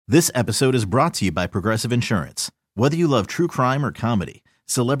This episode is brought to you by Progressive Insurance. Whether you love true crime or comedy,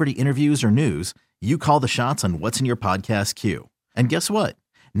 celebrity interviews or news, you call the shots on what's in your podcast queue. And guess what?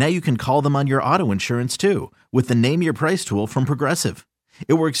 Now you can call them on your auto insurance too with the Name Your Price tool from Progressive.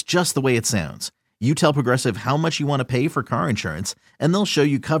 It works just the way it sounds. You tell Progressive how much you want to pay for car insurance, and they'll show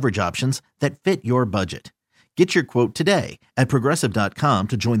you coverage options that fit your budget. Get your quote today at Progressive.com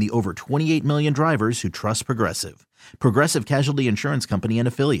to join the over 28 million drivers who trust Progressive. Progressive Casualty Insurance Company and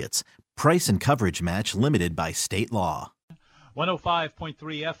Affiliates. Price and coverage match limited by state law. 105.3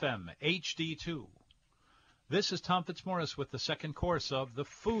 FM, HD2. This is Tom Fitzmaurice with the second course of The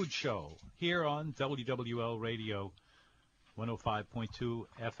Food Show here on WWL Radio 105.2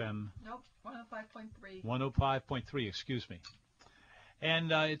 FM. Nope, 105.3. 105.3, excuse me.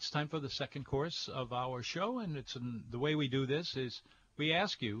 And it's time for the second course of our show, and the way we do this is we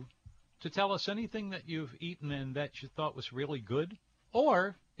ask you to tell us anything that you've eaten and that you thought was really good,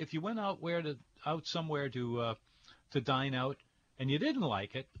 or if you went out somewhere to dine out and you didn't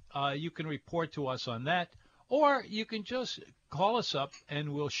like it, you can report to us on that, or you can just call us up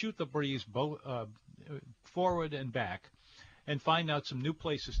and we'll shoot the breeze both forward and back and find out some new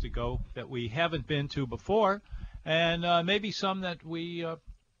places to go that we haven't been to before. And maybe some that we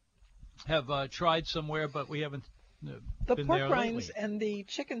have tried somewhere, but we haven't the been pork there rinds lately. and the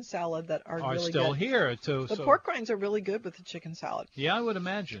chicken salad that are really still good. here. Too, the pork rinds are really good with the chicken salad. Yeah, I would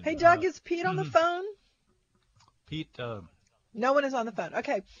imagine. Hey, Doug, is Pete on the phone? Pete. No one is on the phone.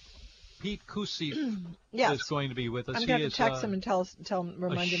 Okay. Pete Cusi yes. is going to be with us. I'm going to text him and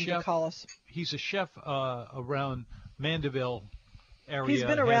remind him to call us. He's a chef around Mandeville area. He's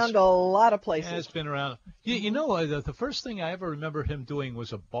been around a lot of places. Has been around. You know, the first thing I ever remember him doing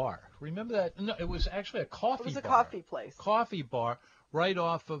was a bar. Remember that? No, it was actually a coffee bar. It was a coffee place. Coffee bar right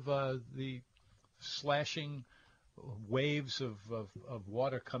off of the slashing waves of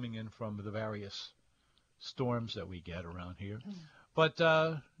water coming in from the various storms that we get around here. But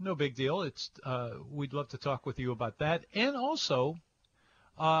no big deal. We'd love to talk with you about that. And also,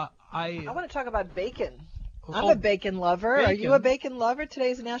 I want to talk about bacon. I'm a bacon lover. Bacon. Are you a bacon lover?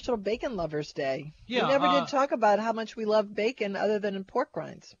 Today's National Bacon Lovers Day. Yeah, we never did talk about how much we love bacon other than in pork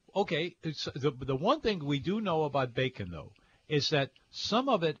rinds. Okay. The one thing we do know about bacon, though, is that some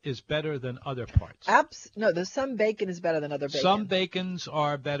of it is better than other parts. No, some bacon is better than other bacon. Some bacons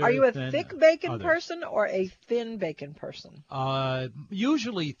are better than Are you a thick bacon others. person or a thin bacon person?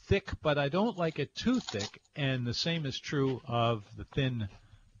 Usually thick, but I don't like it too thick, and the same is true of the thin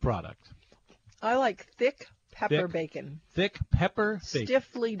product. I like thick pepper bacon. Thick pepper bacon.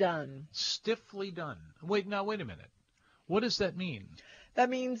 Stiffly done. Stiffly done. Wait a minute. What does that mean? That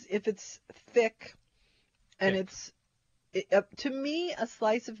means if it's thick and to me, a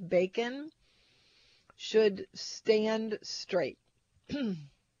slice of bacon should stand straight.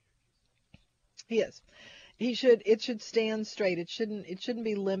 It should stand straight. It shouldn't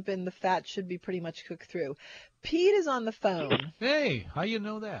be limping. The fat should be pretty much cooked through. Pete is on the phone. Hey, how you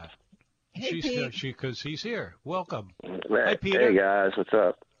know that? Hey, Pete. Because he's here. Welcome. Hi, Peter. Hey, guys. What's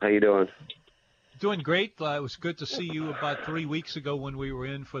up? How you doing? Doing great. It was good to see you about 3 weeks ago when we were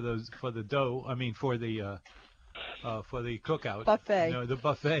in for the dough. I mean, for the cookout. Buffet. You know, the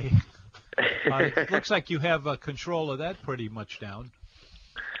buffet. It looks like you have control of that pretty much down.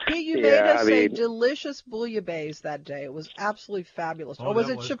 Pete, you made us a delicious bouillabaisse that day. It was absolutely fabulous. Oh, or was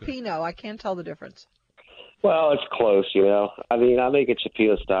it was cioppino? Good. I can't tell the difference. Well, it's close, you know. I mean, I make it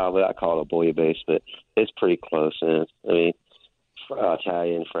cioppino style, but I call it a bouillabaisse, but it's pretty close. And I mean,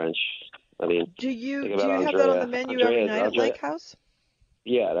 Italian, French. I mean, do you have that on the menu every night at Lake House?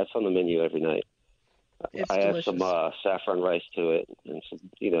 Yeah, that's on the menu every night. It's I delicious. add some saffron rice to it and some,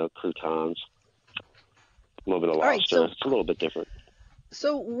 croutons, a little bit of lobster. Right, so, it's a little bit different.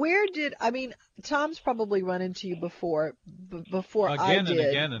 So Tom's probably run into you before Again I and did.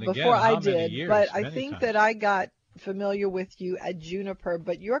 Again and before again. I How did, many years? but I Many think times. that I got familiar with you at Juniper,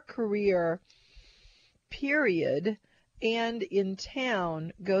 but your career, period, and in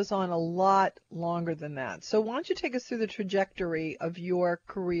town goes on a lot longer than that. So why don't you take us through the trajectory of your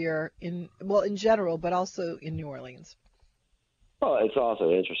career in general, but also in New Orleans? Well, it's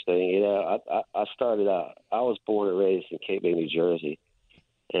also interesting. You know, I started out, I was born and raised in Cape May, New Jersey.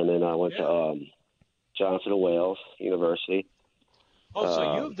 And then I went to Johnson & Wales University. Oh,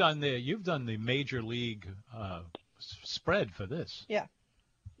 so you've done the major league spread for this. Yeah.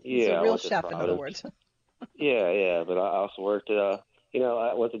 Yeah. He's a I real went to chef, in other Providence. words. Yeah. But I also worked at,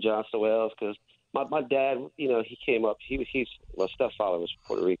 I went to Johnson & Wales because my dad, he came up. My stepfather was from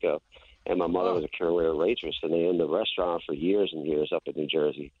Puerto Rico, and my mother was a career waitress, and they owned the restaurant for years and years up in New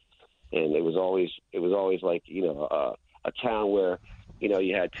Jersey. And it was always like, a town where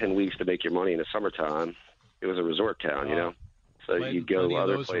you had 10 weeks to make your money in the summertime. It was a resort town, So you go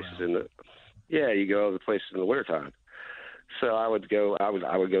other places you go other places in the wintertime. So I would go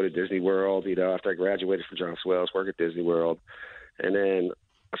to Disney World, after I graduated from Johnson Wales, work at Disney World. And then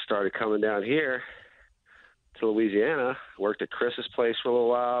I started coming down here to Louisiana, worked at Chris's place for a little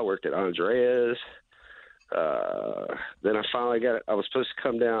while, worked at Andrea's. Then I finally I was supposed to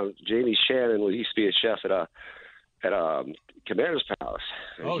come down. Jamie Shannon used to be a chef at Commander's Palace.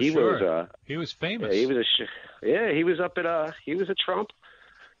 Oh, he sure. He was famous. He was he was up at he was at Trump,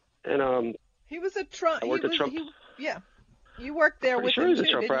 and he was at Trump. I worked at Trump. You worked there with him he was too,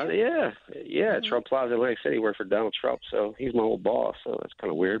 at Trump didn't you? Yeah. Trump Plaza, Atlantic City. Worked for Donald Trump, so he's my old boss. So that's kind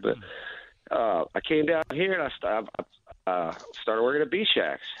of weird, but I came down here and I started working at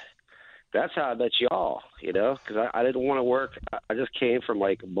B-Shacks. That's how I met y'all, because I didn't want to work. I just came from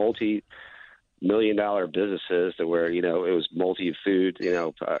like multi-million-dollar businesses to where, it was multi-food.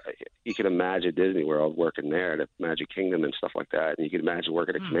 You can imagine Disney World working there at Magic Kingdom and stuff like that. And you can imagine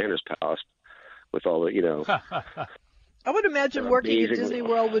working at Commander's Palace with all the, I would imagine working at amazing. Disney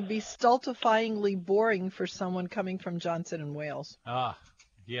World would be stultifyingly boring for someone coming from Johnson & Wales.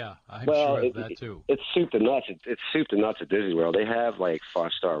 Yeah, I'm sure of that too. It's soup to nuts. It's soup to nuts at Disney World. They have like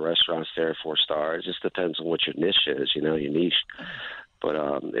 5-star restaurants there, 4-star. It just depends on what your niche is, your niche. But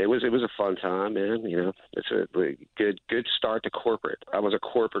it was a fun time, man. It's a good start to corporate. I was a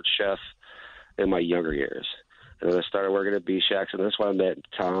corporate chef in my younger years, and then I started working at B-Shacks, and that's when I met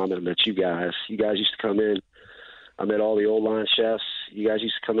Tom and I met you guys. You guys used to come in. I met all the old line chefs. You guys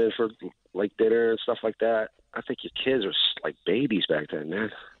used to come in for like dinner and stuff like that. I think your kids were like babies back then,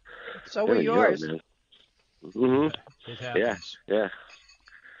 man. So were yours. Young, man. It happens. Yeah.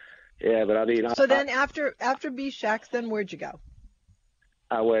 But I mean, so then after B-Shacks, then where'd you go?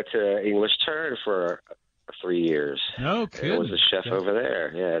 I went to English Turn for 3 years. No kidding. I was a chef over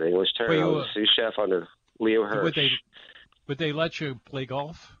there. Yeah, at English Turn. I was a sous chef under Leo Hirsch. Would they let you play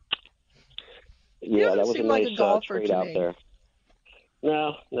golf? Yeah, that was a like nice a golfer trade to out me. there.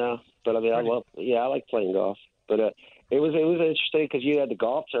 No, but I mean, I like playing golf. But it was interesting because you had the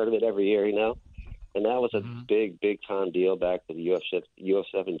golf tournament every year, and that was a big time deal back to the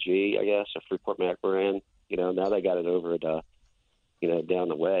UF7G, I guess, or Freeport McMoran. Now they got it over at down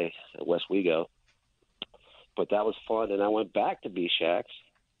the way at West Wego. But that was fun, and I went back to B-Shacks,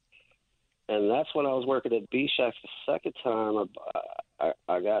 and that's when I was working at B-Shacks the second time.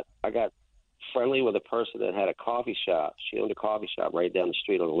 I got friendly with a person that had a coffee shop. She owned a coffee shop right down the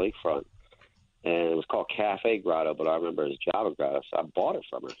street on the lakefront, and it was called Cafe Grotto, but I remember it as Java Grotto, so I bought it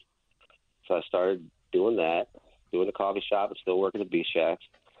from her. So I started doing that, doing the coffee shop and still working at B-Shacks.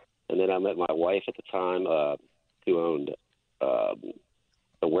 And then I met my wife at the time, who owned a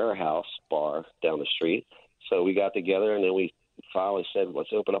warehouse bar down the street. So we got together, and then we finally said,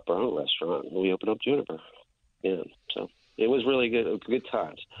 let's open up our own restaurant. And we opened up Juniper. Yeah, so it was really good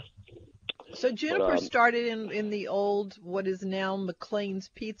times. So Juniper started in the old, what is now McLean's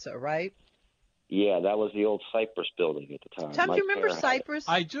Pizza, right? Yeah, that was the old Cypress building at the time. Tom, do you remember Cypress?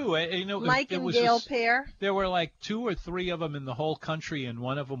 I do. Mike and Gail Pear? There were like 2 or 3 of them in the whole country, and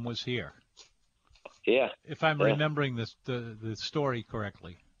one of them was here. Yeah. If I'm remembering the story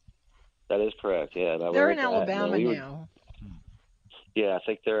correctly. That is correct, yeah. They're in Alabama now. Yeah, I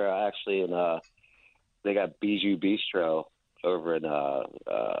think they're actually in, they got Bijou Bistro over in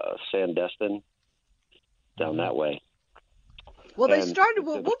Sandestin, down that way. Well, they started,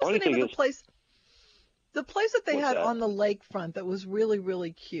 what was the name of the place? The place that they had on the lakefront that was really,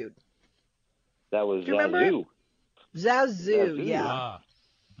 really cute. That was Zazu. Zazu, yeah.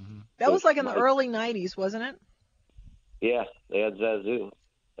 That was like in the early 90s, wasn't it? Yeah, they had Zazu.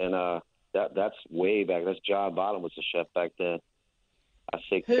 And that's way back. That's John Bottom was the chef back then. I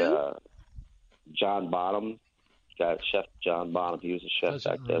think John Bottom, Chef John Bottom, he was a chef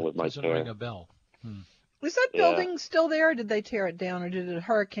back then with Mike Pear. Ring a bell. Is that building still there, or did they tear it down, or did a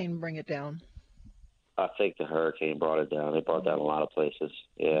hurricane bring it down? I think the hurricane brought it down. It brought down a lot of places.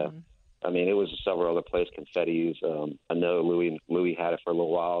 Yeah. I mean, it was several other places, Confetti's. I know Louis had it for a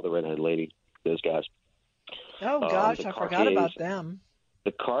little while, the Redhead Lady, those guys. Oh, gosh, I forgot about them.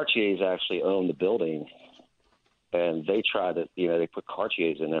 The Cartiers actually owned the building, and they tried to, they put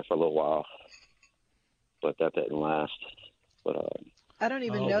Cartiers in there for a little while, but that didn't last. But I don't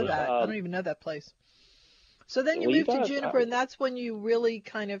even know that. I don't even know that place. So then you moved to Juniper, and that's when you really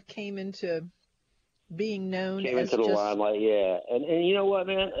kind of came into being known came as into the limelight, yeah. And you know what,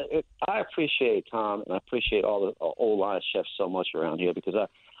 man? I appreciate Tom, and I appreciate all the old line chefs so much around here, because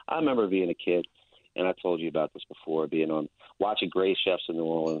I remember being a kid, and I told you about this before, watching Great Chefs in New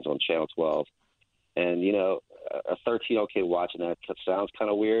Orleans on Channel 12. And, a 13-year-old kid watching that sounds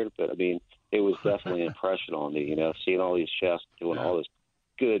kind of weird, but I mean, it was definitely an impression on me, seeing all these chefs doing all this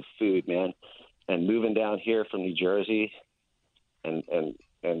good food, man, and moving down here from New Jersey and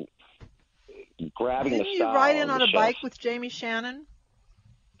grabbing Didn't the you style ride in of on the a chefs. bike with Jamie Shannon?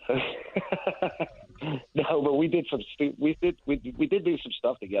 No, but we did do some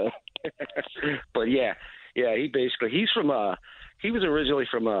stuff together. But yeah, he's from he was originally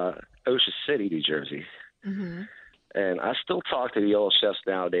from Ocean City, New Jersey. Mm-hmm. And I still talk to the old chefs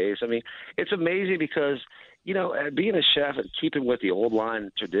nowadays. I mean, it's amazing because, being a chef and keeping with the old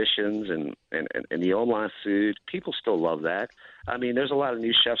line traditions and the old line food, people still love that. I mean, there's a lot of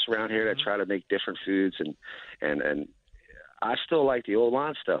new chefs around here that try to make different foods, and I still like the old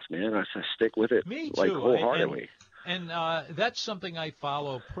line stuff, man. I stick with it. Me like too. wholeheartedly. And that's something I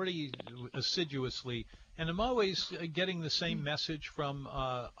follow pretty assiduously. And I'm always getting the same message from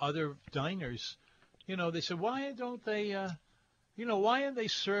other diners. They said, why don't they, why are they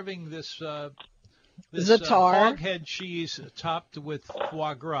serving this Za'atar? hoghead cheese topped with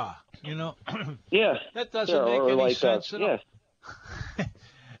foie gras? Yeah. That doesn't make any sense at all. Yeah.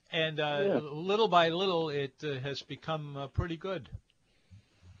 And little by little, it has become pretty good.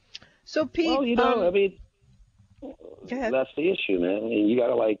 So, Pete, well, I mean, go ahead. that's the issue, man. I mean, you got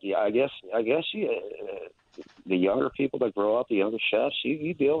to I guess the younger people that grow up, the younger chefs,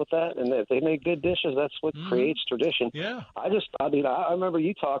 you deal with that, and if they make good dishes, that's what creates tradition. Yeah. I remember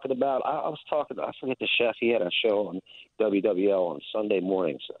you talking about. I forget the chef. He had a show on WWL on Sunday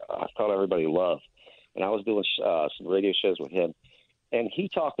mornings. I thought everybody loved, and I was doing some radio shows with him, and he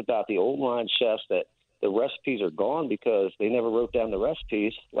talked about the old line chefs that the recipes are gone because they never wrote down the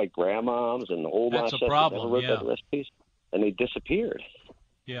recipes, like grandmoms and the old line That's a chefs problem, that never wrote down the recipes, and they disappeared.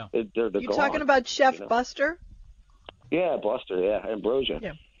 Yeah. They're You gone. talking about Chef Buster? Yeah, Buster. Yeah, Ambrosia.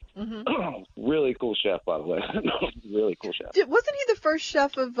 Yeah. Mm-hmm. Really cool chef, by the way. Really cool chef. Wasn't he the first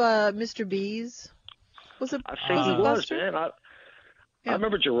chef of Mr. B's? Was it? I think he was, Buster? man. I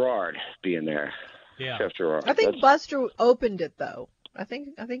remember Gerard being there. Yeah. Chef Gerard. I think Buster opened it though. I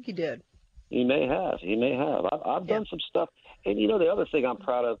think he did. He may have. I've done some stuff, and the other thing I'm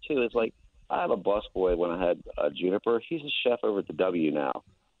proud of too is like I have a busboy when I had Juniper. He's a chef over at the W now,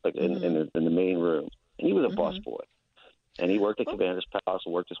 like in the main room, and he was a busboy. And he worked at Commander's Palace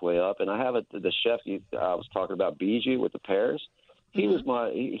and worked his way up. And I have the chef I was talking about, Bijou with the pears. He was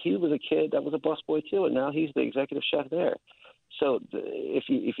he was a kid that was a busboy too, and now he's the executive chef there. So if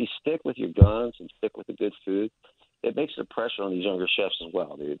you stick with your guns and stick with the good food, it makes an impression on these younger chefs as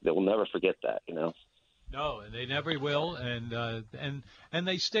well. They will never forget that, No, and they never will, and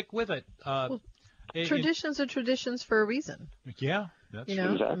they stick with it. Traditions are traditions for a reason. Yeah, that's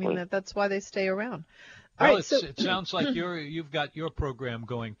Exactly. I mean that's why they stay around. Well, it sounds like you've got your program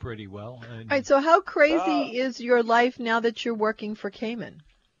going pretty well. All right, so how crazy is your life now that you're working for Cayman?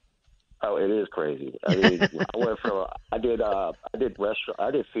 Oh, it is crazy. I mean, I did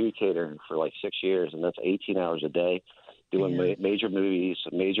food catering for like 6 years, and that's 18 hours a day, doing major movies,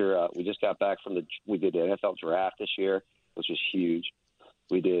 we just got back we did the NFL draft this year, which was huge.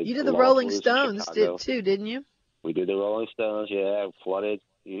 You did the Rolling Stones too, didn't you? We did the Rolling Stones, yeah, flooded.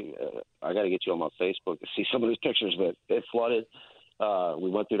 I got to get you on my Facebook to see some of those pictures, but it flooded. We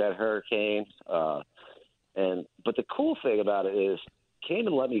went through that hurricane. But the cool thing about it is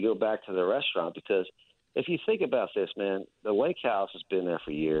Cayman let me go back to the restaurant because if you think about this, man, the Lake House has been there for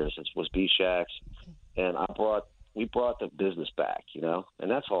years. It was B-Shacks, and we brought the business back,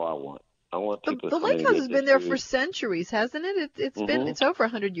 and that's all I want. I want people the Lake House has been there for centuries, hasn't it? It's over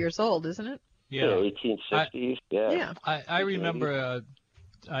 100 years old, isn't it? Yeah, 1860s. Yeah. I remember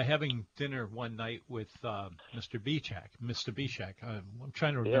having dinner one night with Mr. Bishak. I'm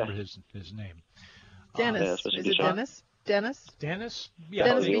trying to remember his name. Dennis. Is it Dennis? Dennis? Yeah.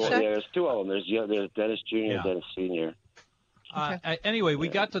 Dennis Bishak? Yeah, there's two of them. There's Dennis Jr. and Dennis Sr. Okay. Anyway, we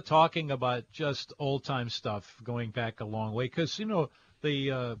got to talking about just old-time stuff going back a long way because,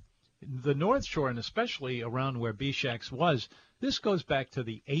 the North Shore, and especially around where Bishak's was, this goes back to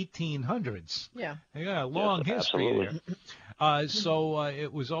the 1800s. Yeah. Yeah, long history absolutely. there. So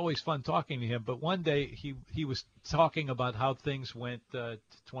it was always fun talking to him. But one day he was talking about how things went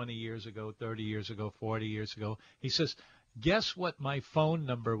 20 years ago, 30 years ago, 40 years ago. He says, guess what my phone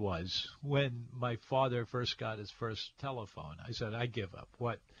number was when my father first got his first telephone? I said, I give up.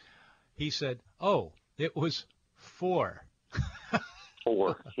 What? He said, oh, it was 4.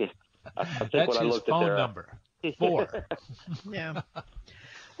 4. Yeah. I think That's when his I looked phone at their, number. 4. Yeah.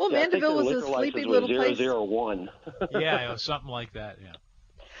 Well, Yeah, Mandeville was a sleepy little place. 001. Yeah, something like that. Yeah.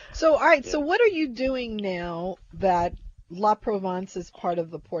 So, all right. So, what are you doing now that La Provence is part of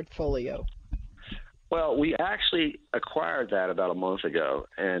the portfolio? Well, we actually acquired that about a month ago,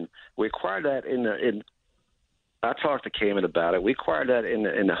 and we acquired that I talked to Cayman about it. We acquired that in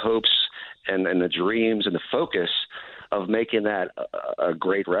the hopes and the dreams and the focus of making that a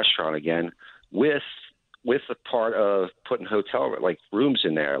great restaurant again, with the part of putting hotel like rooms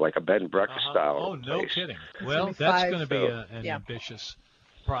in there, like a bed and breakfast style. Oh, no place. kidding. That's Well, gonna be that's 5. going to be an ambitious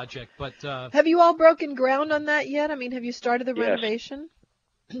project, but Have you all broken ground on that yet? I mean, have you started the Yes. renovation?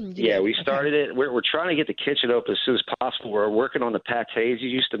 Yeah, we started it. We're trying to get the kitchen open as soon as possible. We're working on the pâtés you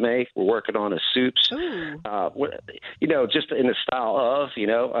used to make. We're working on the soups. Ooh. Just in the style of,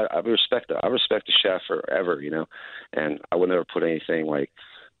 I respect the chef forever, and I would never put anything like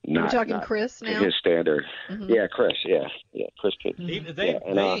We're talking not Chris to now? his standard. Mhm. Yeah, Chris. Yeah, Chris could.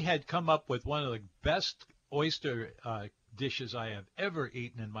 They had come up with one of the best oyster dishes I have ever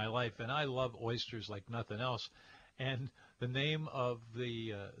eaten in my life, and I love oysters like nothing else. And the name of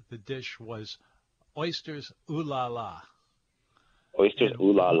the dish was Oysters Ooh La La. Oysters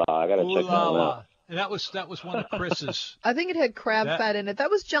Ooh La La. I gotta check that one out. And that was one of Chris's. I think it had crab fat in it.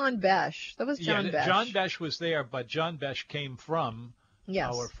 That was John Besh. Besh. John Besh was there, but John Besh came from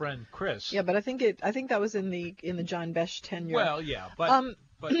our friend Chris. Yeah, but I think that was in the John Besh tenure. Well, yeah, but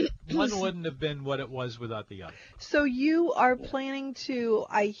one wouldn't have been what it was without the other. So you are planning to,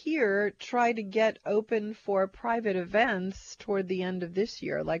 I hear, try to get open for private events toward the end of this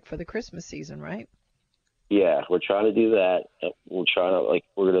year, like for the Christmas season, right? Yeah, we're trying to do that. We're trying to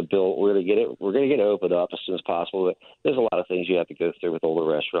we're gonna get it opened up as soon as possible. But there's a lot of things you have to go through with older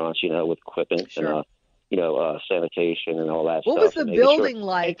restaurants, with equipment Sure. and sanitation and all that stuff. What was the building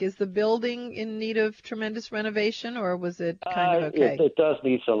like? Is the building in need of tremendous renovation, or was it kind of okay? It does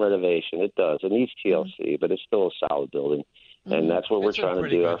need some renovation. It does. It needs TLC, but it's still a solid building, and that's what we're trying to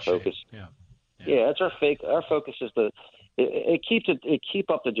do. Our focus. Yeah, that's our focus is it keep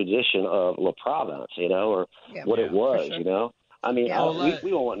up the tradition of La Provence, or what it was, sure. I mean, we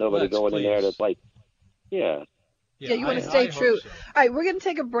don't want nobody going in there that's like, Yeah, you want to stay true. So. All right, we're going to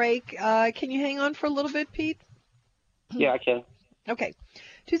take a break. Can you hang on for a little bit, Pete? Yeah, I can. Okay.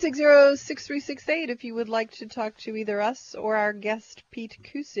 260-6368 if you would like to talk to either us or our guest, Pete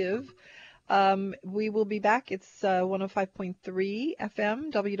Kusiv. We will be back. It's 105.3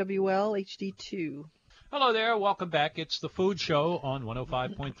 FM, WWL HD2. Hello there. Welcome back. It's the Food Show on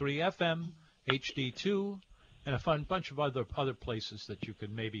 105.3 FM, HD2, and a bunch of other places that you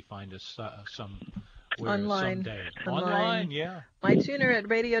could maybe find us Online. someday. Online, yeah. MyTuner at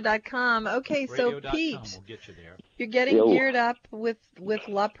radio.com. Okay, so Radio.com Pete, will get you there. you're getting geared up with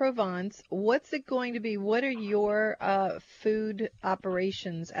La Provence. What's it going to be? What are your food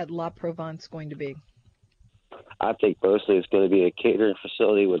operations at La Provence going to be? I think mostly it's going to be a catering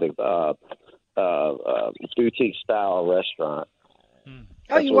facility with a boutique style restaurant.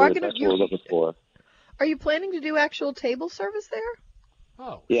 Oh, you are going to? That's what we're looking for. Are you planning to do actual table service there?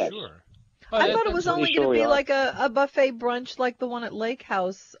 Oh, yes. Sure. I thought it was only going to be are. like a buffet brunch like the one at Lake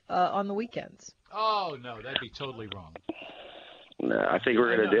House on the weekends. Oh no, that'd be totally wrong. No, I think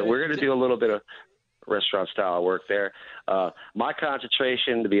we're gonna do a little bit of restaurant style work there. My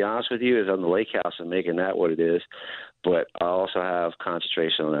concentration, to be honest with you, is on the Lake House and making that what it is. But I also have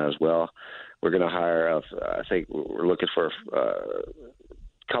concentration on that as well. We're gonna hire. I think we're looking for a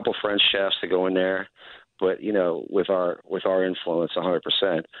couple French chefs to go in there. But with our influence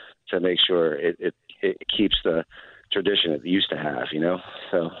 100% to make sure it keeps the tradition it used to have,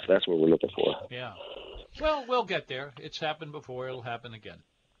 So that's what we're looking for. Yeah. Well, we'll get there. It's happened before. It'll happen again.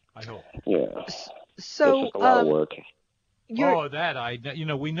 I hope. Yeah. So it's just a lot of work.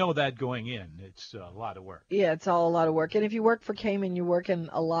 We know that going in. It's a lot of work. Yeah, it's all a lot of work. And if you work for Cayman, you're working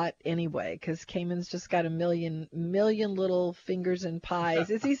a lot anyway, because Cayman's just got a million little fingers and pies.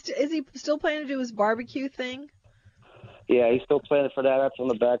 Is he still planning to do his barbecue thing? Yeah, he's still planning for that. That's on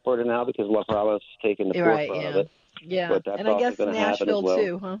the back burner now because La Provence is taking the forefront of it. Yeah, but that's and I guess also Nashville well.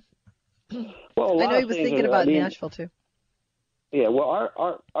 too, huh? Well, I know he was thinking about Nashville too. Yeah, well,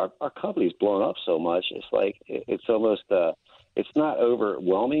 our company's blown up so much. It's like it's almost it's not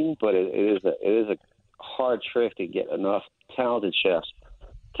overwhelming, but it is a hard trick to get enough talented chefs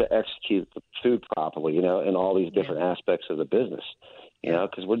to execute the food properly, in all these different aspects of the business,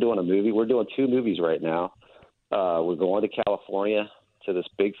 because we're doing a movie. We're doing 2 movies right now. We're going to California to this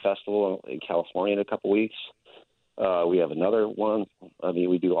big festival in California in a couple weeks. We have another one. I mean,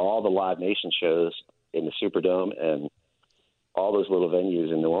 we do all the Live Nation shows in the Superdome and all those little venues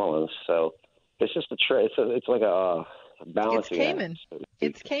in New Orleans. So it's just it's like a balancing It's Cayman. act.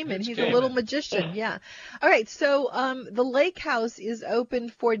 It's Cayman. It's He's Cayman. a little magician. Yeah. All right. So the Lake House is open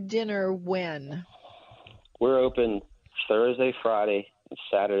for dinner when? We're open Thursday, Friday, and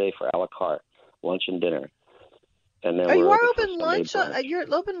Saturday for a la carte. lunch and dinner. And then Oh, you we're are open open for lunch? Sunday brunch.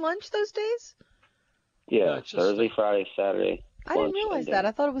 You're open lunch those days? Yeah, it's just- Thursday, Friday, Saturday. I didn't lunch and realize dinner. that.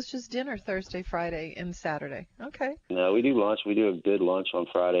 I thought it was just dinner Thursday, Friday, and Saturday. Okay. No, we do lunch. We do a good lunch on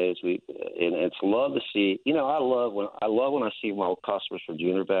Fridays. And it's love to see. You know, I love when I see my customers from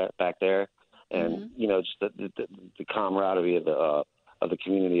Junior back there, and you know, just the camaraderie of the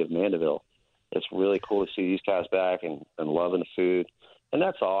community of Mandeville. It's really cool to see these guys back and loving the food. And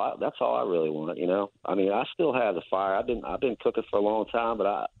that's all I really want, you know. I mean, I still have the fire. I've been cooking for a long time,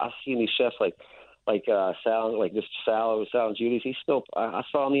 but I've seen these chefs like Sal, like this Sal and Judy's. I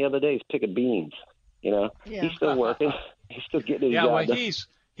saw him the other day. He's picking beans, you know. Yeah. He's still working. He's still getting his Yeah, job well, done.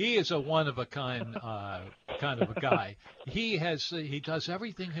 he is a one of a kind kind of a guy. He does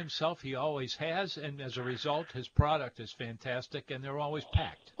everything himself. He always has, and as a result, his product is fantastic, and they're always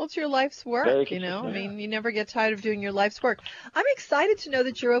packed. Well, it's your life's Very work, you know. I consistent. mean, you never get tired of doing your life's work. I'm excited to know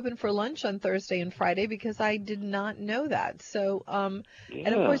that you're open for lunch on Thursday and Friday because I did not know that. So, and of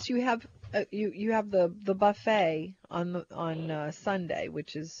Yeah. course you have you have the buffet on Sunday,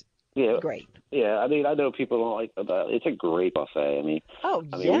 which is Yeah, great. yeah. I mean, I know people don't like that. It's a great buffet. I mean,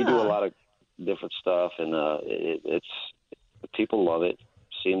 Yeah. we do a lot of different stuff, and it's people love it.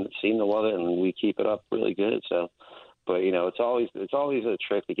 Seem to love it, and we keep it up really good. So, but you know, it's always a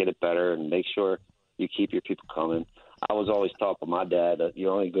trick to get it better and make sure you keep your people coming. I was always taught by my dad that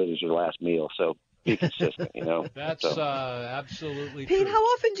you're only good as your last meal. So be consistent, you know. That's So, absolutely Pete, true. how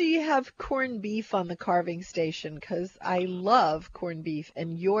often do you have corned beef on the carving station? Because I love corned beef,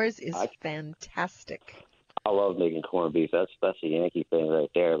 and yours is fantastic. I love making corned beef. That's a Yankee thing right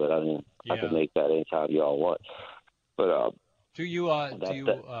there. But I mean, I Yeah. can make that anytime you all want. But Do you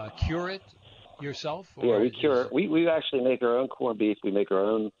cure it yourself? yeah, Or we is- cure. We actually make our own corned beef. We make our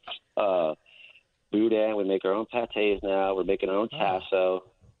own boudin. We make our own pâtés now. We're making our own tasso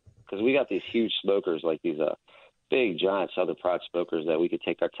because we got these huge smokers, like these big giant Southern Pride smokers that we could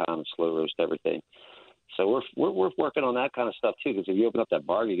take our time and slow roast everything. So we're working on that kind of stuff too. Because if you open up that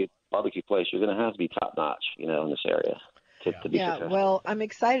barbecue place, you're going to have to be top notch, you know, in this area to be Yeah, successful. well, I'm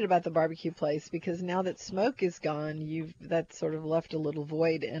excited about the barbecue place because now that smoke is gone, that sort of left a little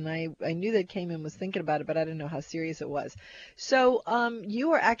void, and I knew that Cayman was thinking about it, but I didn't know how serious it was. So,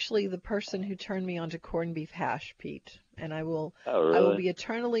 you are actually the person who turned me onto corned beef hash, Pete, and I will Oh, really? I will be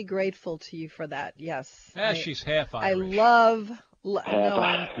eternally grateful to you for that. Yes. she's half I Irish.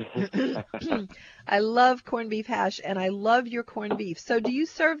 I love corned beef hash, and I love your corned beef. So, do you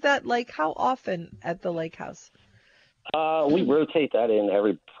serve that how often at the lake house? We rotate that in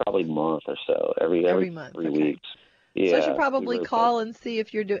every probably month or so, every month, 3 okay. weeks. Yeah, So I should we probably rotate. call and see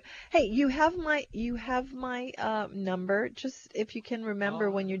if you're doing. Hey, you have my number. Just if you can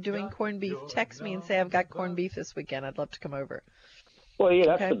remember when you're doing corned beef, text me and say I've got corned beef this weekend. I'd love to come over. Well, yeah,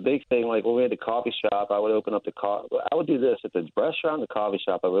 that's Okay. the big thing. Like when we had the coffee shop, I would open up I would do this at the restaurant, and the coffee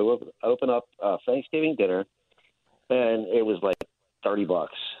shop. I would open up Thanksgiving dinner, and it was like $30,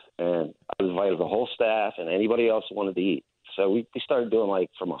 and I invited the whole staff and anybody else who wanted to eat. So we started doing like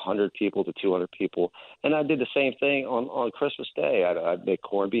from 100 people to 200 people, and I did the same thing on Christmas Day. I'd make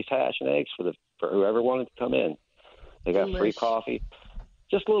corned beef hash and eggs for whoever wanted to come in. They got free Delish. coffee,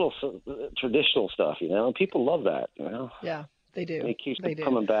 just little traditional stuff, you know. And people love that, you know. Yeah, they do. And it keeps They them do.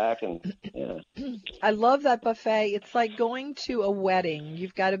 coming back, and yeah. I love that buffet. It's like going to a wedding.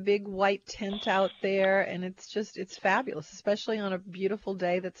 You've got a big white tent out there, and it's fabulous, especially on a beautiful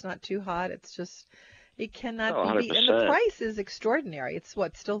day that's not too hot. It cannot Oh, be beat. And the 100%. price is extraordinary. It's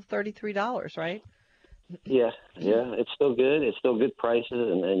still $33, right? Yeah, it's still good. It's still good prices,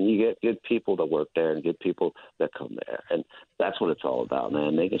 and you get good people that work there and good people that come there, and that's what it's all about,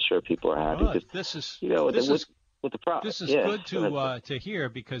 man. Making sure people are happy. Good. 'Cause, This is you know, this is with the problem. This is yeah, good go ahead. to hear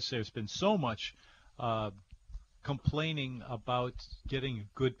because there's been so much complaining about getting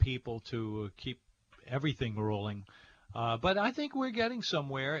good people to keep everything rolling. But I think we're getting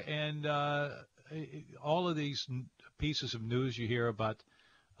somewhere, and all of these pieces of news you hear about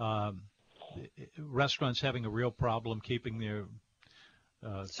restaurants having a real problem keeping their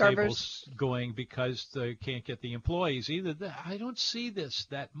tables going because they can't get the employees either. I don't see this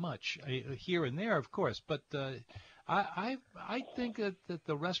that much here and there, of course, but I think that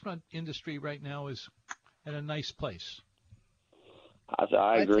the restaurant industry right now is at a nice place.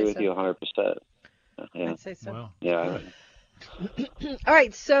 I agree with you 100%. Yeah. I'd say so. Well, Yeah. All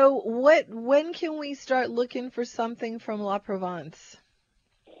right. So when can we start looking for something from La Provence?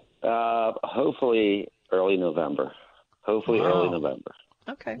 Hopefully early November. Wow. Early November.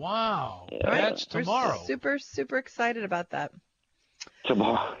 Okay. wow, Yeah. All right. that's tomorrow. We're super excited about that.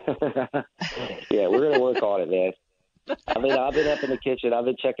 Tomorrow. Yeah, we're gonna work on it, man. I've been up in the kitchen. I've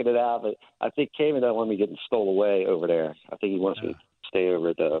been checking it out, but I think Cayman doesn't want me getting stole away over there. I think he wants me to stay over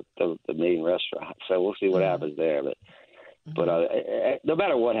at the main restaurant. So we'll see what happens there. But no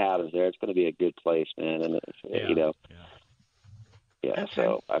matter what happens there, it's going to be a good place, man. And you know, okay.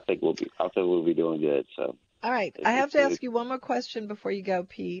 So I think we'll be doing good. So. All right. I have to ask you one more question before you go,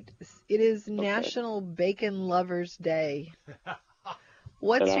 Pete. It is National Bacon Lovers Day.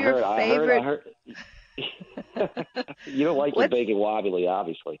 What's your favorite? I heard. You don't like your bacon wobbly,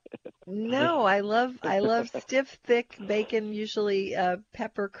 obviously. No, I love stiff, thick bacon, usually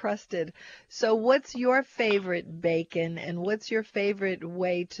pepper crusted. So what's your favorite bacon, and what's your favorite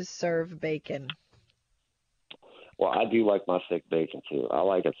way to serve bacon? Well, I do like my thick bacon too. I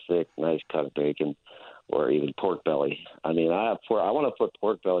like a thick, nice cut of bacon, or even pork belly. I mean, I want to put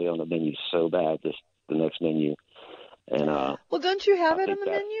pork belly on the menu so bad. The next menu. And well, don't you have it on the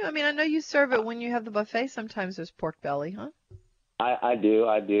menu? I mean, I know you serve it when you have the buffet. Sometimes there's pork belly, huh? I do,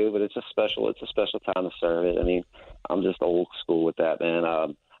 but it's a special time to serve it. I mean, I'm just old school with that, man.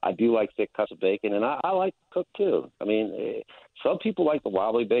 I do like thick cuts of bacon, and I like to cook too. I mean, some people like the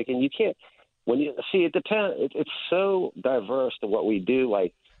wobbly bacon. You can't it depends. It's so diverse to what we do.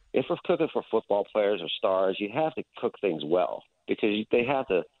 Like if we're cooking for football players or stars, you have to cook things well because they have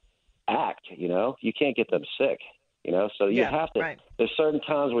to act. You know, you can't get them sick. You know, so you have to. Right. There's certain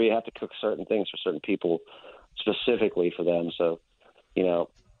times where you have to cook certain things for certain people, specifically for them. So, you know,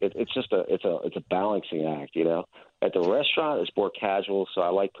 it's just a balancing act. You know, at the restaurant it's more casual, so I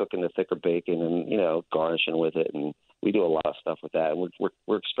like cooking the thicker bacon and garnishing with it, and we do a lot of stuff with that. And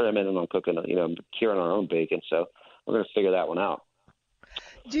we're experimenting on cooking, curing our own bacon. So we're going to figure that one out.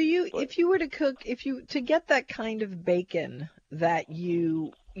 Do you, if you were to cook, to get that kind of bacon that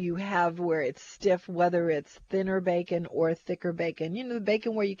you have where it's stiff, whether it's thinner bacon or thicker bacon, the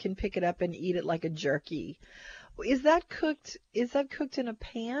bacon where you can pick it up and eat it like a jerky, is that cooked in a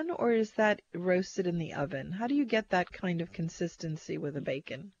pan or is that roasted in the oven? How do you get that kind of consistency with a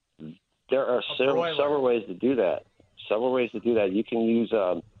bacon? There are several ways to do that. You can use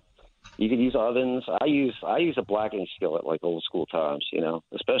ovens. I use a blackening skillet like old school times,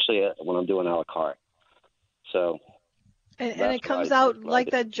 especially when I'm doing a la carte. So. And it comes out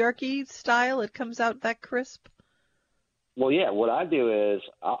like that jerky style? It comes out that crisp? Well, yeah. What I do is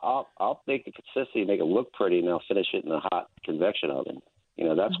I'll make the consistency, make it look pretty, and I'll finish it in a hot convection oven.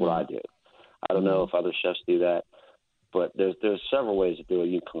 That's what I do. I don't know if other chefs do that, but there's several ways to do it.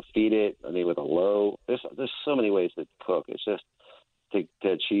 You can feed it. I mean, with a low. There's so many ways to cook. It's just to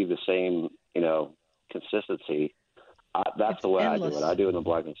achieve the same consistency. That's the way endless. I do it. I do it in a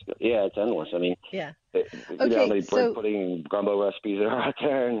blackening skillet. Yeah, it's endless. I mean, yeah. How many bread pudding gumbo recipes there are out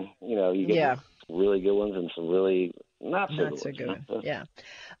there, and you get some really good ones and some really not so good ones. Yeah.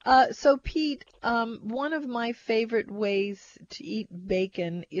 So Pete, one of my favorite ways to eat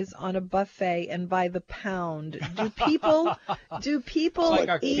bacon is on a buffet and by the pound. Do people like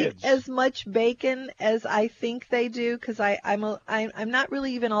eat as much bacon as I think they do? Because I'm not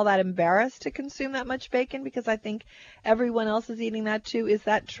really even all that embarrassed to consume that much bacon because I think everyone else is eating that too. Is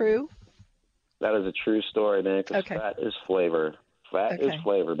that true? That is a true story, man. Because fat is flavor. Fat is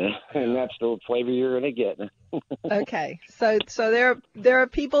flavor, man, and that's the flavor you're gonna get. Okay, so there are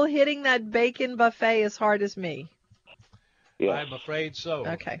people hitting that bacon buffet as hard as me. Yeah. I'm afraid so.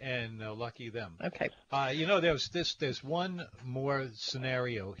 Okay. And lucky them. Okay. There's one more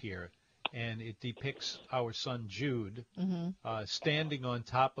scenario here, and it depicts our son Jude standing on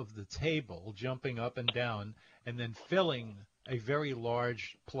top of the table, jumping up and down, and then filling a very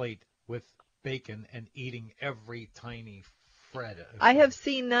large plate with bacon and eating every tiny Fred. I have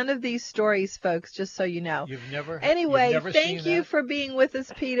seen none of these stories, folks, just so you know. Anyway, thank you for being with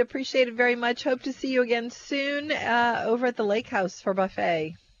us, Pete. Appreciate it very much. Hope to see you again soon over at the Lake House for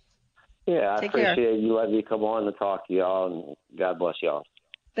buffet. Yeah, I appreciate you letting me come on and talk to y'all, and God bless y'all.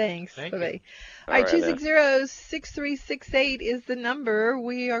 Thanks. Thank Bye-bye. you. All right, 260-6368 is the number.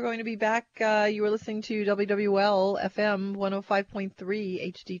 We are going to be back. You are listening to WWL FM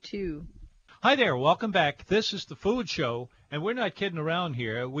 105.3 HD2. Hi there. Welcome back. This is the Food Show, and we're not kidding around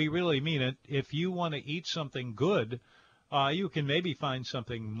here. We really mean it. If you want to eat something good, you can maybe find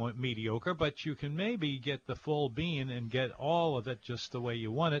something mediocre, but you can maybe get the full bean and get all of it just the way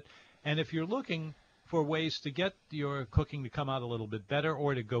you want it. And if you're looking for ways to get your cooking to come out a little bit better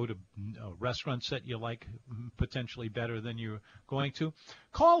or to go to restaurants that you like potentially better than you're going to,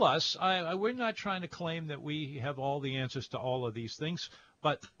 call us. We're not trying to claim that we have all the answers to all of these things,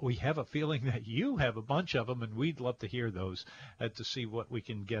 but we have a feeling that you have a bunch of them, and we'd love to hear those to see what we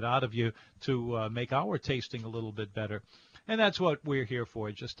can get out of you to make our tasting a little bit better. And that's what we're here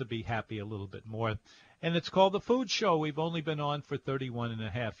for, just to be happy a little bit more. And it's called The Food Show. We've only been on for 31 and a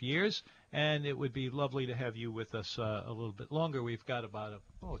half years, and it would be lovely to have you with us a little bit longer. We've got about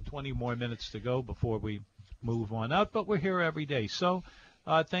 20 more minutes to go before we move on out, but we're here every day. So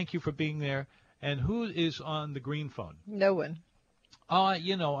thank you for being there. And who is on the green phone? No one. I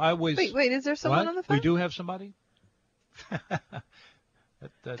was... Wait, is there someone What? on the phone? We do have somebody?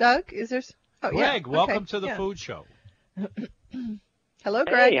 Doug, is there... Oh, Greg, yeah. welcome Okay. to the Yeah. Food Show. Hello,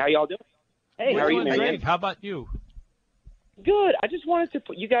 Greg. Hey, how y'all doing? Hey, We're how are you, doing Marianne? great. How about you? Good. I just wanted to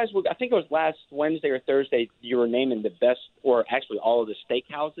put you guys. I think it was last Wednesday or Thursday. You were naming the best, or actually all of the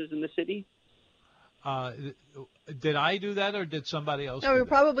steakhouses in the city. Did I do that, or did somebody else No, do we were that?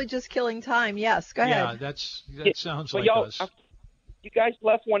 probably just killing time. Yes, go Yeah, ahead. that sounds But like y'all, us. you guys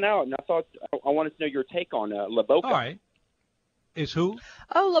left one out, and I thought I wanted to know your take on La Boca. All right. Is who?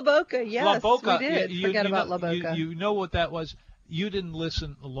 Oh, La Boca. Yes, La Boca. we did. Forget about know, La Boca. You know what that was? You didn't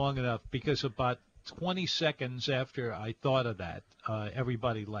listen long enough, because about 20 seconds after I thought of that,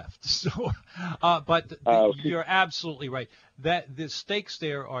 everybody left. So, but you're absolutely right. That the steaks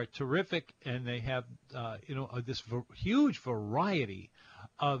there are terrific, and they have this huge variety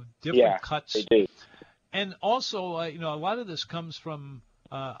of different cuts. They do. And also, a lot of this comes from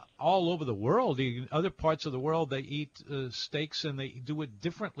all over the world. In other parts of the world, they eat steaks, and they do it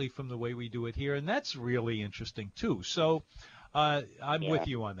differently from the way we do it here, and that's really interesting too. So I'm with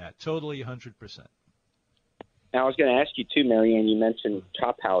you on that, totally 100%. Now, I was going to ask you too, Marianne. You mentioned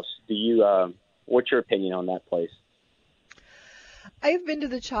Chop House. What's your opinion on that place? I've been to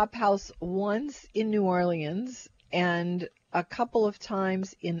the Chop House once in New Orleans and a couple of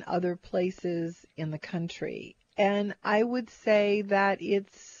times in other places in the country. And I would say that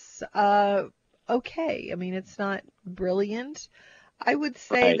it's okay. I mean, it's not brilliant. I would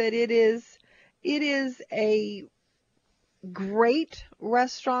say that it is a great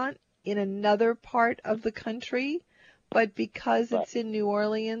restaurant in another part of the country, but because it's in New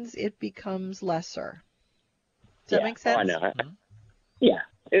Orleans, it becomes lesser. Does that make sense? I know. Yeah,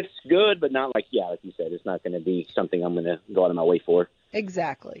 it's good, but not like you said, it's not going to be something I'm going to go out of my way for.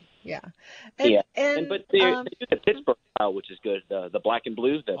 Exactly. Yeah. But they do the Pittsburgh style, which is good. The black and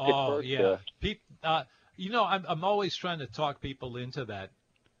blue, the Pittsburgh. Yeah. I'm always trying to talk people into that.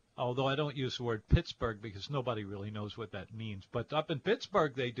 Although I don't use the word Pittsburgh because nobody really knows what that means. But up in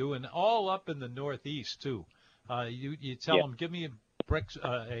Pittsburgh they do, and all up in the Northeast too. You tell them, give me a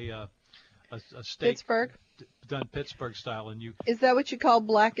steak Pittsburgh done Pittsburgh style, and you. Is that what you call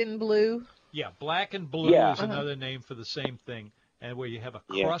black and blue? Yeah, black and blue is another name for the same thing, and where you have a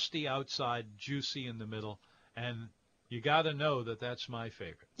crusty outside, juicy in the middle, and you got to know that that's my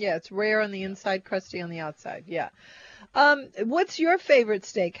favorite. Yeah, it's rare on the inside, crusty on the outside. Yeah. What's your favorite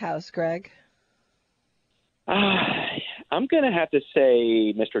steakhouse, Greg? I'm going to have to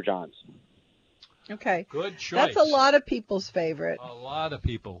say Mr. John's. Okay. Good choice. That's a lot of people's favorite. A lot of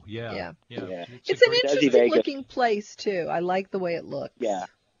people, yeah. It's an interesting looking place, too. I like the way it looks. Yeah.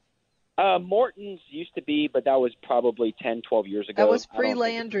 Morton's used to be, but that was probably 10, 12 years ago. That was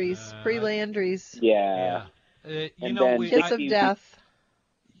pre-Landry's. Pre-Landry's. Yeah. Kiss of Death.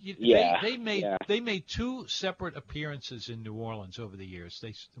 They made two separate appearances in New Orleans over the years.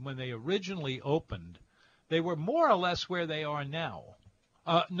 When they originally opened, they were more or less where they are now.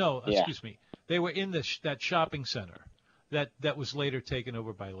 Excuse me. They were in that shopping center that was later taken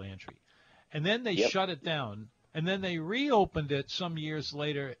over by Landry, and then they shut it down, and then they reopened it some years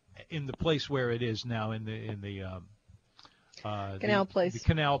later in the place where it is now in the Canal Place. The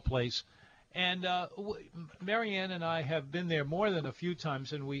Canal Place. And Marianne and I have been there more than a few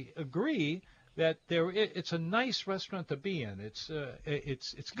times, and we agree that it's a nice restaurant to be in. It's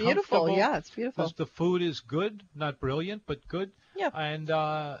beautiful. Yeah, it's beautiful. The food is good, not brilliant, but good. Yeah. And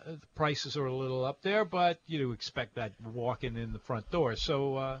the prices are a little up there, but you expect that walking in the front door.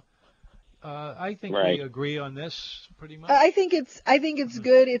 So I think we agree on this pretty much. I think it's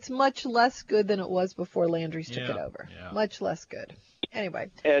good. It's much less good than it was before Landry's took it over. Yeah. Much less good. Anyway,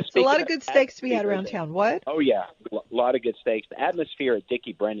 so a lot of good steaks to be had around town. What? Oh, yeah, a lot of good steaks. The atmosphere at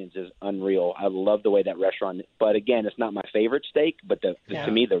Dickie Brennan's is unreal. I love the way that restaurant, but again, it's not my favorite steak, but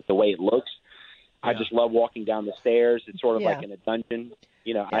to me, the way it looks, I just love walking down the stairs. It's sort of like in a dungeon.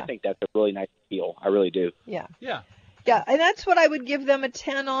 I think that's a really nice feel. I really do. Yeah. Yeah. Yeah, and that's what I would give them a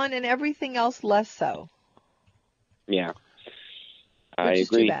 10 on, and everything else less so. Yeah. I agree. Which is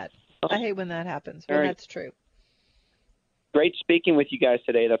too bad. I hate when that happens, but that's true. Great speaking with you guys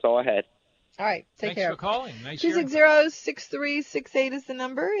today. That's all I had. All right. Take Thanks care. for calling. Nice hearing. 260-6368 is the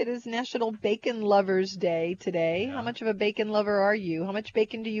number. It is National Bacon Lovers Day today. Yeah. How much of a bacon lover are you? How much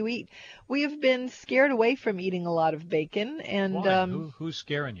bacon do you eat? We have been scared away from eating a lot of bacon, and Why? Who's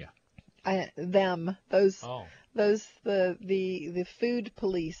scaring you? the food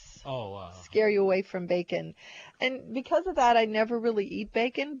police Oh, scare you away from bacon. And because of that, I never really eat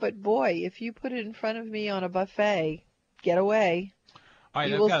bacon. But boy, if you put it in front of me on a buffet, get away. all right.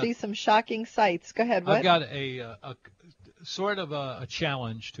 You will see some shocking sights. Go ahead. What? I've got a sort of a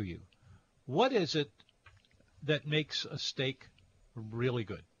challenge to you. What is it that makes a steak really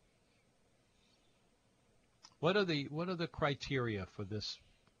good? What are the criteria for this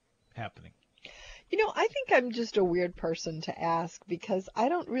happening? I think I'm just a weird person to ask because I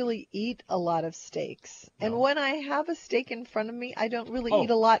don't really eat a lot of steaks. No. And when I have a steak in front of me, I don't really Oh, eat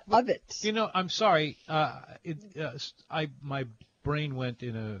a lot of it. I'm sorry. My brain went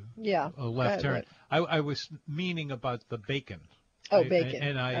in a left turn. I was meaning about the bacon. Oh, bacon.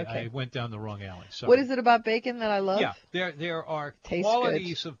 And I Okay. went down the wrong alley. Sorry. What is it about bacon that I love? Yeah, there are Tastes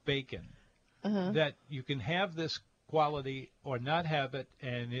qualities of bacon Uh-huh. that you can have this quality or not have it,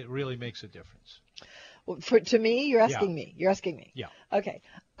 and it really makes a difference. Well, to me, you're asking me. You're asking me. Yeah. Okay.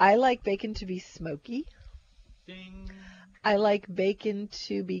 I like bacon to be smoky. Ding, I like bacon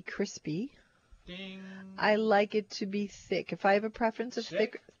to be crispy. ding. I like it to be thick. If I have a preference of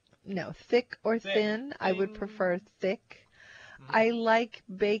thick or Thick. thin, I would Ding. prefer thick. Mhm. I like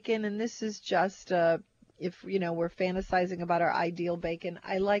bacon, and this is just if we're fantasizing about our ideal bacon.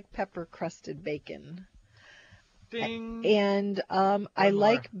 I like pepper crusted bacon, Ding. and I One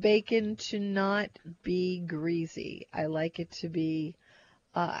like bacon to not be greasy. I like it to be.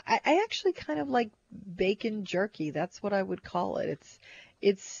 I actually kind of like bacon jerky. That's what I would call it.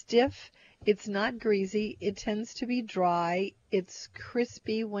 It's stiff. It's not greasy. It tends to be dry. It's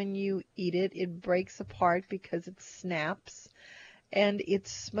crispy when you eat it. It breaks apart because it snaps. And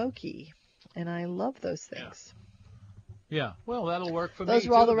it's smoky. And I love those things. Yeah, well, that'll work for me. Those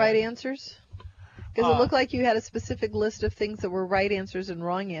were all too, the right then. answers? Because it looked like you had a specific list of things that were right answers and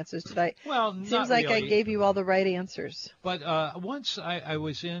wrong answers. Did I? Well, Seems not like really. I gave you all the right answers. But once I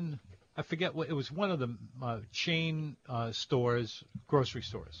was in, I forget what, it was one of the chain stores, grocery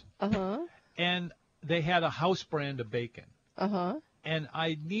stores. Uh-huh. And they had a house brand of bacon. Uh-huh. And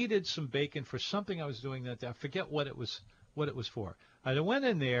I needed some bacon for something I was doing that day. I forget what it was for. I went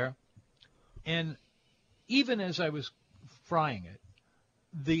in there, and even as I was frying it,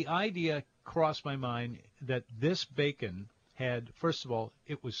 the idea crossed my mind that this bacon had, first of all,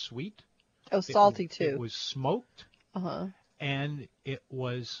 it was sweet. Oh, salty It too. was smoked, Uh-huh. and it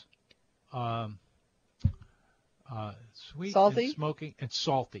was sweet, Salty? and smoking, and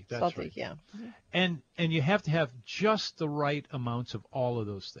salty. That's Salty, right. yeah. And you have to have just the right amounts of all of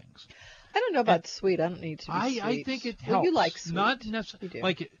those things. I don't know about sweet. I don't need to be sweet. I think it Well, helps. you like sweet. Not You necessarily do.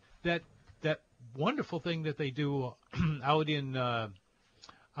 like that wonderful thing that they do out in the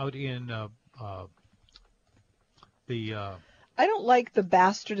I don't like the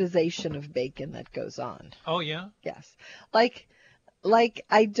bastardization of bacon that goes on. oh yeah. Yes. Like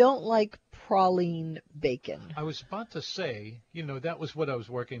I don't like praline bacon. I was about to say, that was what I was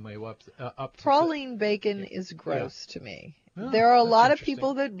working my way up to. Praline bacon is gross to me. Oh, There are a that's lot of interesting.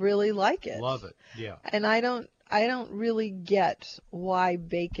 people that really like it. Love it. Yeah. And I don't really get why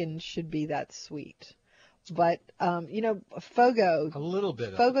bacon should be that sweet. But Fogo A little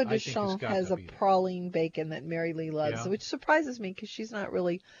bit. Fogo of it, de I think, Champ got has to a be there. praline bacon that Mary Lee loves, Yeah. which surprises me because she's not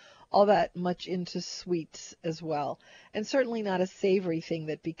really all that much into sweets as well, and certainly not a savory thing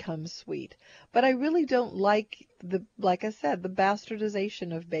that becomes sweet. But I really don't like like I said, the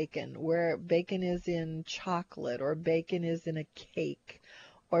bastardization of bacon, where bacon is in chocolate or bacon is in a cake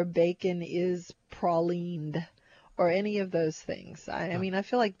or bacon is pralined or any of those things. I mean, I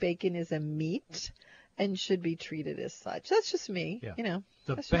feel like bacon is a meat and should be treated as such. That's just me, Yeah.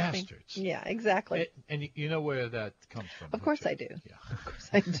 The that's just me. bastards. Yeah, exactly. And you know where that comes from. Of course don't you? I do. Yeah. Of course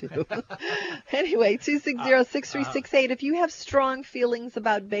I do. Anyway, 260-6368. If you have strong feelings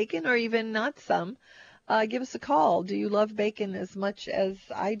about bacon or even not some, give us a call. Do you love bacon as much as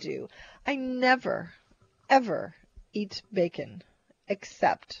I do? I never, ever eat bacon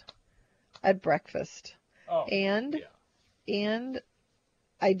except at breakfast. Oh, And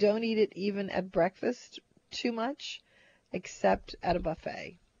I don't eat it even at breakfast too much, except at a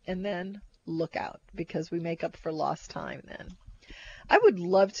buffet. And then look out, because we make up for lost time then. I would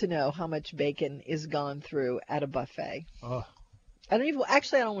love to know how much bacon is gone through at a buffet. Oh, I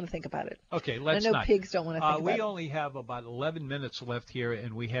don't want to think about it. Okay, let's I know not. pigs don't want to think about We it. only have about 11 minutes left here,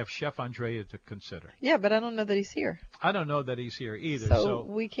 and we have Chef Andrea to consider. Yeah, but I don't know that he's here. I don't know that he's here either. So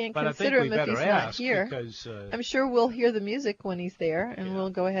we can't but consider I think him if we he's better not ask here. Because, I'm sure we'll hear the music when he's there, and Yeah. we'll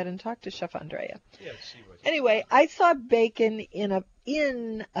go ahead and talk to Chef Andrea. yeah, see what Anyway, I saw bacon in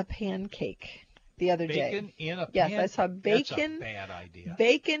a pancake the other day. bacon in a Yes, pan? I saw That's a bacon- bad idea.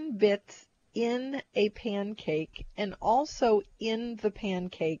 Bacon bits in a pancake, and also in the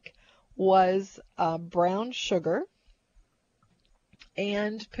pancake was brown sugar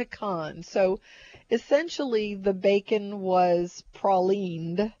and pecan. So essentially the bacon was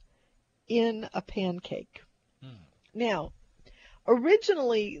pralined in a pancake. Now,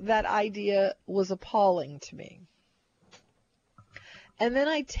 originally that idea was appalling to me. And then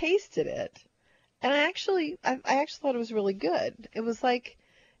I tasted it, and I actually thought it was really good. It was like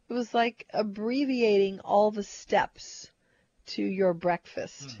abbreviating all the steps to your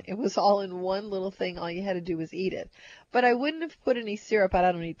breakfast. It was all in one little thing. All you had to do was eat it. But I wouldn't have put any syrup. I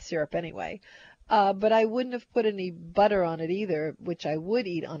don't eat syrup anyway. But I wouldn't have put any butter on it either, which I would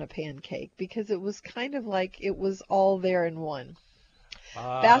eat on a pancake, because it was kind of like it was all there in one.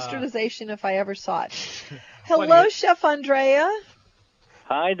 Bastardization if I ever saw it. Hello, Chef Andrea.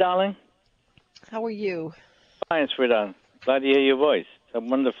 Hi, darling. How are you? Fine, sweetheart. Glad to hear your voice. So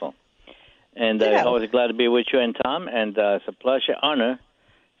wonderful. And Ditto. always glad to be with you and Tom. And it's a pleasure, honor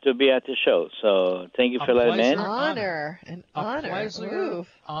to be at the show. So thank you for letting me in. An honor. pleasure. Ooh.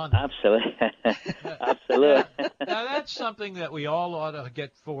 Honor. Absolutely. Absolutely. Now, that's something that we all ought to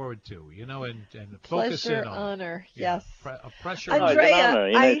get forward to, and focus Pleasure, in on. honor. Yeah, Yes. a pressure. No, Andrea, it's an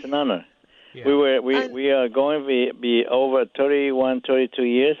honor. It's an honor. Yeah. We are going to be over 31, 32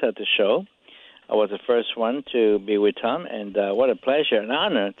 years at the show. I was the first one to be with Tom, and what a pleasure and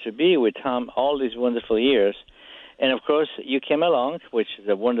honor to be with Tom all these wonderful years. And, of course, you came along, which is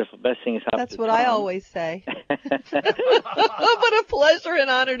a wonderful, best thing has happened That's to what Tom. I always say. What a pleasure and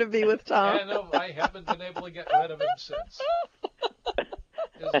honor to be with Tom. I know, I haven't been able to get rid of him since.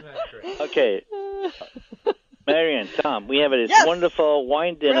 Isn't that great? Okay. Marion, Tom, we have this Yes. wonderful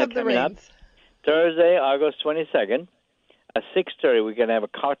wine dinner Grab the coming up reins. Thursday, August 22nd. At 6:30, we're going to have a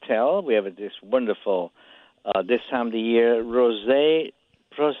cocktail. We have this wonderful, this time of the year, Rosé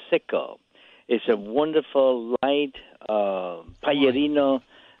Prosecco. It's a wonderful light Pagliarino,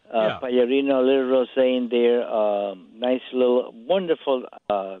 Pagliarino, little rosé in there. Nice little, wonderful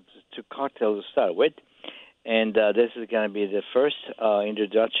cocktail to start with. And this is going to be the first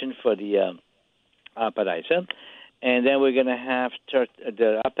introduction for the appetizer. And then we're going to have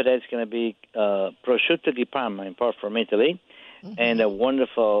the appetizer is going to be prosciutto di Parma, import from Italy, and a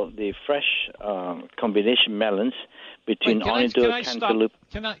wonderful, the fresh combination melons between onido and cantaloupe.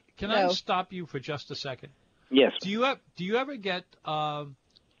 Can I stop you for just a second? Yes. Do you ever get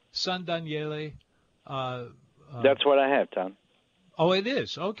San Daniele? That's what I have, Tom. Oh, it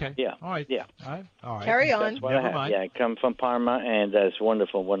is. Okay. Yeah. All right. Yeah. All right. Carry on. That's what Never I have. mind. Yeah, I come from Parma, and it's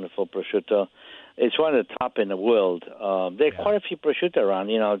wonderful, wonderful prosciutto. It's one of the top in the world. There are quite a few prosciutto around,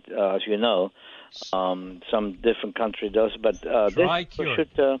 as you know. Some different country does, but this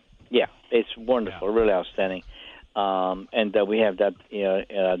prosciutto, it's wonderful, really outstanding. And we have that,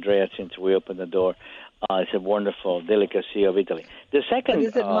 Andrea, since we opened the door. It's a wonderful delicacy of Italy. The second, But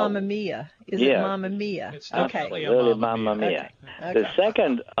is it Mamma Mia? Is it Mamma Mia? It's Okay. definitely a Really Mamma Mia. Okay. The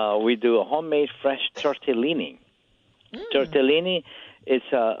second, we do a homemade fresh tortellini. Tortellini, it's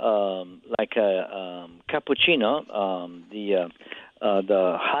like a cappuccino,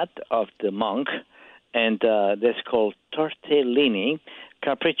 the hut of the monk, and that's called tortellini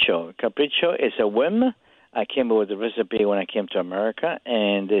capriccio. Capriccio is a whim. I came up with the recipe when I came to America,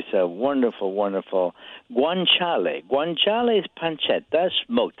 and it's a wonderful, wonderful guanciale. Guanciale is pancetta,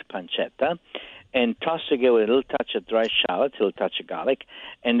 smoked pancetta, and tossed together with a little touch of dry shallots, a little touch of garlic,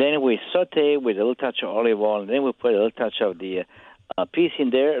 and then we saute with a little touch of olive oil, and then we put a little touch of the peas in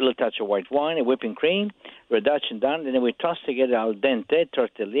there, a little touch of white wine, and whipping cream, reduction done, and then we toss together al dente,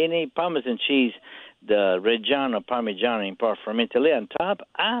 tortellini, Parmesan cheese, the Reggiano Parmigiano import from Italy on top.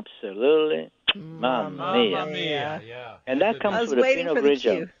 Absolutely, mamma mia. Mamma Mia. Yeah. And that I comes was with a waiting Pinot for the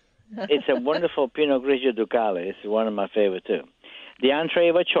Grigio. cue. It's a wonderful Pinot Grigio Ducale. It's one of my favorite, too. The entree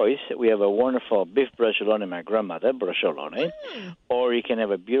of a choice, we have a wonderful beef brociolone, my grandmother, brociolone. Or you can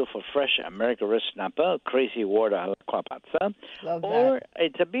have a beautiful, fresh American red snapper, crazy water alla Cleopatra. Love Or that.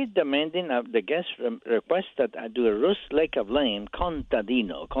 it's a bit demanding of the guest request that I do a roast leg of lamb,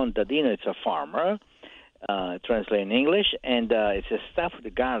 contadino. Contadino, it's a farmer, translated in English, and it's a stuff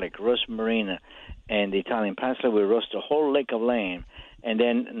with garlic, rosemary, and the Italian parsley. We roast a whole leg of lamb, and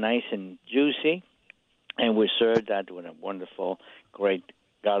then nice and juicy. and we serve that with a wonderful, great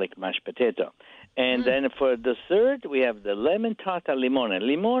garlic mashed potato. And then for dessert, we have the lemon tart al limone.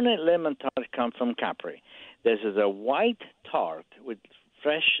 Limone lemon tart come from Capri. This is a white tart with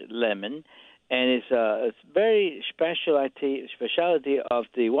fresh lemon, and it's very specialty of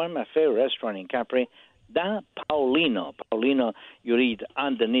one of my favorite restaurants in Capri, Da Paolino. Paolino, you read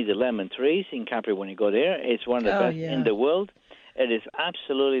underneath the lemon trees in Capri when you go there. It's one of the best in the world. It is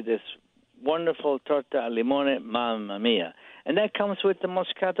absolutely this wonderful torta al limone, mamma mia. And that comes with the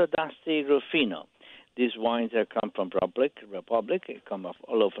Moscato d'Asti Rufino. These wines that come from Republic, they come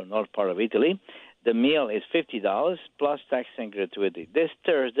all over the north part of Italy. The meal is $50 plus tax and gratuity. This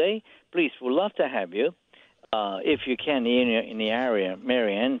Thursday, please, we'd love to have you. If you can, in the area,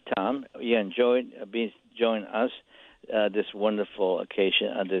 Marianne, Tom, you join us this wonderful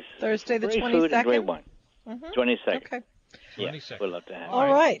occasion. This Thursday the great food and great 22nd? wine. 22nd. Okay. Yeah, 22nd. we'd love to have you.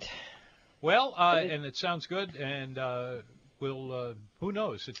 All right. Well, and it sounds good, and we'll, who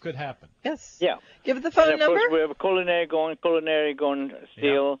knows, it could happen. Yes. Yeah. Give it the phone And of number. course, we have a culinary going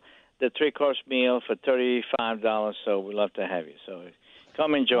still. The 3-course meal for $35, so we'd love to have you. So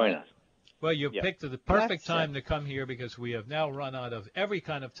come and join us. Well, you picked the perfect That's time to come here because we have now run out of every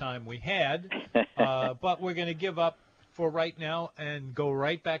kind of time we had, but we're going to give up for right now and go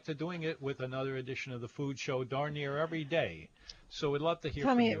right back to doing it with another edition of the Food Show darn near every day. So we'd love to hear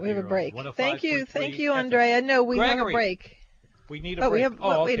from Tommy, you. we have a here break. on Thank you, 105.3 Andrea. No, we have a Gregory. break. We need a break. We have.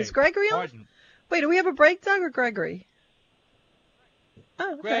 Wait, okay. is Gregory on? Pardon. Wait, do we have a break, Doug, or Gregory?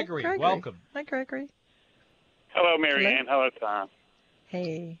 Oh, okay. Gregory, welcome. Hi, Gregory. Hello, Marianne. Hello, Tom.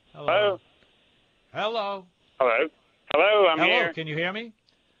 Hey. Hello. Hello. Hello. Hello, I'm Hello. here. Can you hear me?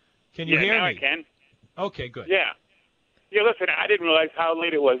 Can you hear now me? I can. Okay, good. Yeah. Yeah, listen, I didn't realize how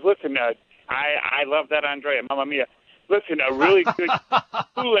late it was. Listen, I love that, Andrea. Mamma mia. Listen, a really good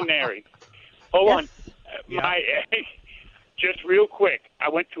culinary. Hold on. Just real quick, I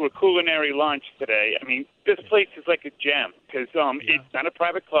went to a culinary lunch today. I mean, this place is like a gem because it's not a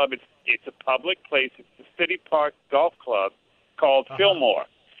private club. It's a public place. It's the City Park Golf Club called Fillmore.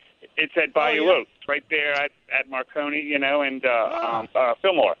 It's at Bayou Oaks, right there at Marconi, and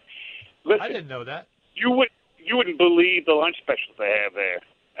Fillmore. Listen, I didn't know that. You wouldn't believe the lunch specials they have there.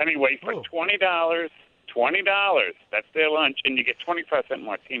 Anyway, for $20, that's their lunch, and you get 25-cent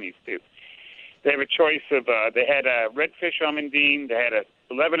martinis too. They have a choice of they had a redfish almondine, they had a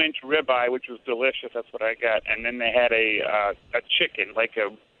 11-inch ribeye, which was delicious. That's what I got, and then they had a chicken, like a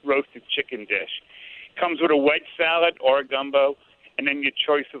roasted chicken dish. Comes with a wedge salad or a gumbo, and then your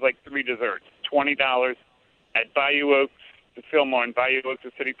choice of like 3 desserts. $20 at Bayou Oaks, the Fillmore in Bayou Oaks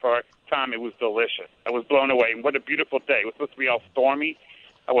at City Park. Tom, it was delicious. I was blown away, and what a beautiful day. It was supposed to be all stormy.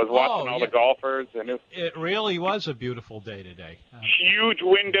 I was watching all the golfers, and it really was a beautiful day today. Huge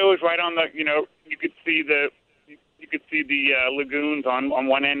windows right on the, you could see the lagoons on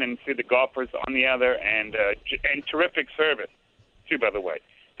one end and see the golfers on the other, and terrific service too, by the way.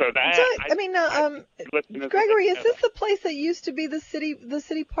 So that Gregory, is this the place that used to be the City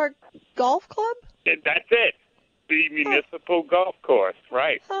Park Golf Club? That's it. The municipal golf course,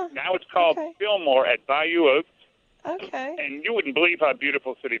 right? Now it's called Fillmore at Bayou Oaks. Okay. And you wouldn't believe how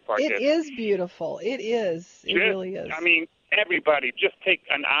beautiful City Park is. It is beautiful. It is. It really is. I mean, everybody, just take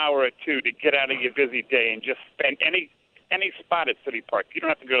an hour or two to get out of your busy day and just spend any spot at City Park. You don't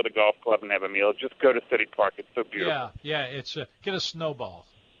have to go to the golf club and have a meal. Just go to City Park. It's so beautiful. Yeah. It's get a snowball.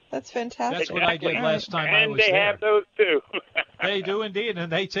 That's fantastic. That's what I did last time I was there. And they have those too. They do indeed,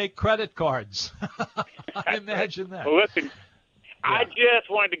 and they take credit cards. Imagine that. Well, listen, I just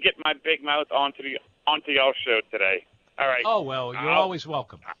wanted to get my big mouth onto y'all's show today. All right. Oh, well, you're always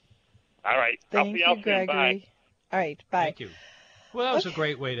welcome. All right. Thank you, Gregory. Bye. All right, bye. Thank you. Well, that was a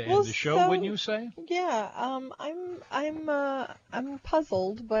great way to end the show, wouldn't you say? Yeah. I'm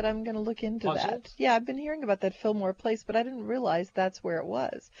puzzled, but I'm going to look into that. Yeah, I've been hearing about that Fillmore place, but I didn't realize that's where it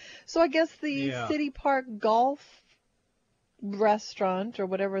was. So I guess the City Park Golf Restaurant or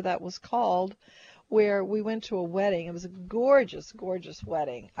whatever that was called, where we went to a wedding. It was a gorgeous, gorgeous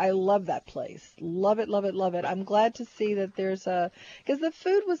wedding. I love that place. Love it, love it, love it. I'm glad to see that there's because the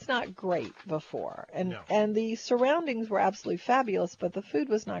food was not great before, and the surroundings were absolutely fabulous, but the food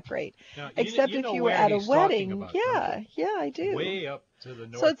was not great. Now, except if you were at a wedding. Yeah, I do. Way up to the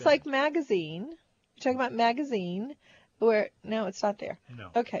north. So it's like Magazine. You're talking about Magazine. Where no, it's not there. No.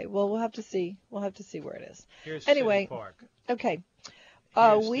 Okay, well we'll have to see. We'll have to see where it is. Here's anyway, City Park. Okay.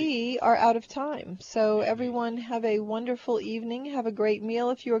 We are out of time. So everyone have a wonderful evening. Have a great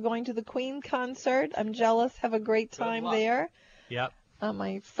meal. If you are going to the Queen concert, I'm jealous. Have a great time there. Yep.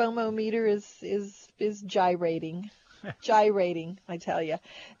 My FOMO meter is gyrating. gyrating, I tell you.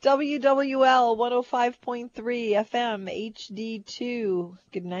 WWL 105.3 FM HD2.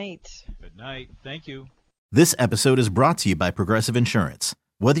 Good night. Good night. Thank you. This episode is brought to you by Progressive Insurance.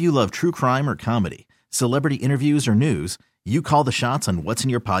 Whether you love true crime or comedy, celebrity interviews or news, you call the shots on what's in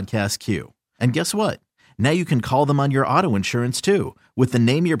your podcast queue. And guess what? Now you can call them on your auto insurance too with the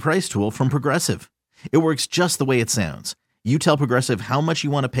Name Your Price tool from Progressive. It works just the way it sounds. You tell Progressive how much you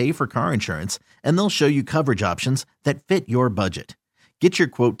want to pay for car insurance, and they'll show you coverage options that fit your budget. Get your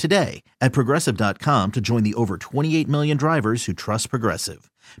quote today at Progressive.com to join the over 28 million drivers who trust Progressive.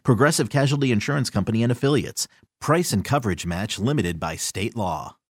 Progressive Casualty Insurance Company and Affiliates. Price and coverage match limited by state law.